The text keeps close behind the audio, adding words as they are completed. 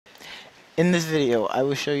In this video, I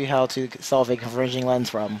will show you how to solve a converging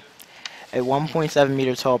lens problem. A 1.7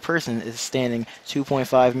 meter tall person is standing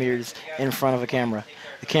 2.5 meters in front of a camera.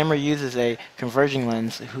 The camera uses a converging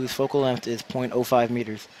lens whose focal length is 0.05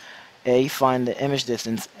 meters. A. Find the image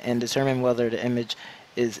distance and determine whether the image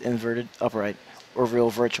is inverted upright or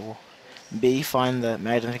real virtual. B. Find the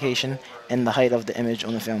magnification and the height of the image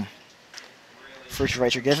on the film. First, you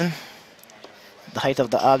write your given. The height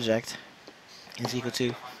of the object is equal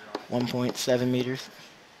to 1.7 meters.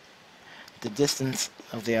 The distance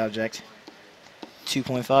of the object,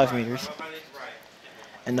 2.5 meters.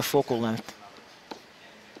 And the focal length,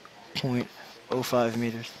 0.05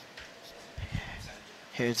 meters.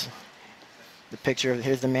 Here's the picture.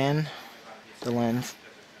 Here's the man, the lens,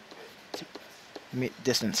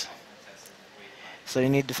 distance. So you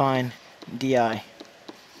need to find DI,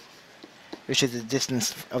 which is the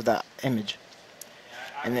distance of the image.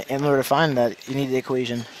 And in order to find that, you need the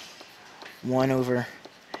equation 1 over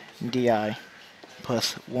DI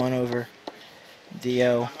plus 1 over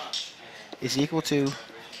DL is equal to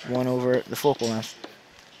 1 over the focal length.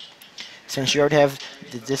 Since you already have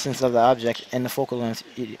the distance of the object and the focal length,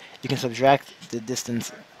 you can subtract the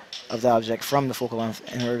distance of the object from the focal length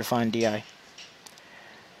in order to find DI,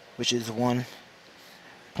 which is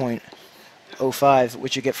 1.05,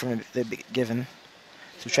 which you get from the given.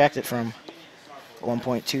 Subtract it from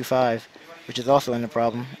 1.25, which is also in the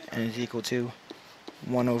problem, and is equal to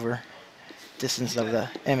 1 over distance of the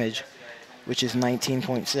image, which is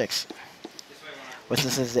 19.6. But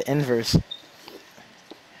since it's the inverse,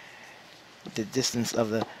 the distance of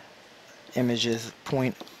the image is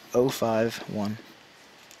 0.051.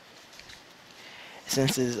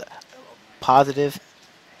 Since it's positive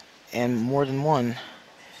and more than 1,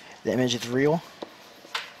 the image is real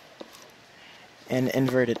and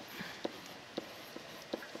inverted.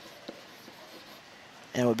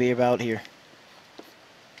 And it will be about here.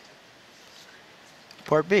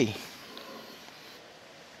 Part B.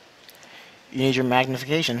 You need your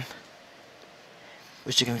magnification,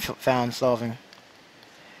 which you can found solving.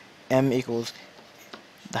 M equals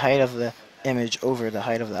the height of the image over the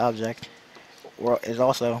height of the object, or is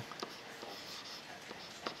also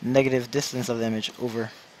negative distance of the image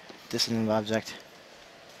over distance of the object.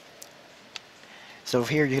 So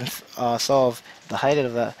here you can solve the height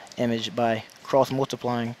of the image by cross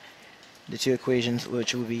multiplying the two equations,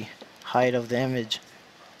 which will be height of the image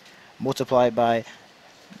multiplied by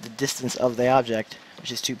the distance of the object,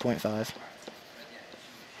 which is 2.5,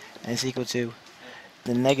 and it's equal to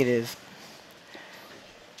the negative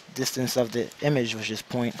distance of the image, which is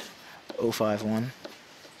 0.051,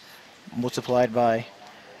 multiplied by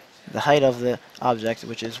the height of the object,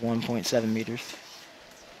 which is 1.7 meters.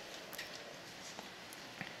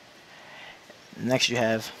 Next you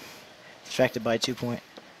have subtracted by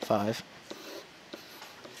 2.5,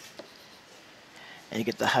 and you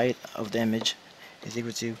get the height of the image is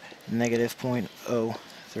equal to negative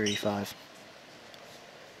 0.035.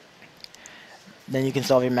 Then you can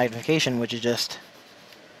solve your magnification, which is just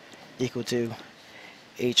equal to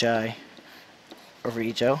HI over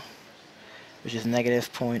HO, which is negative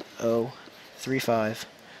 0.035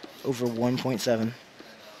 over 1.7,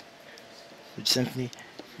 which is simply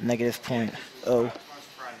negative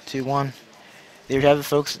 0.021. There you have it,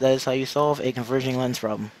 folks. That is how you solve a converging lens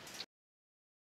problem.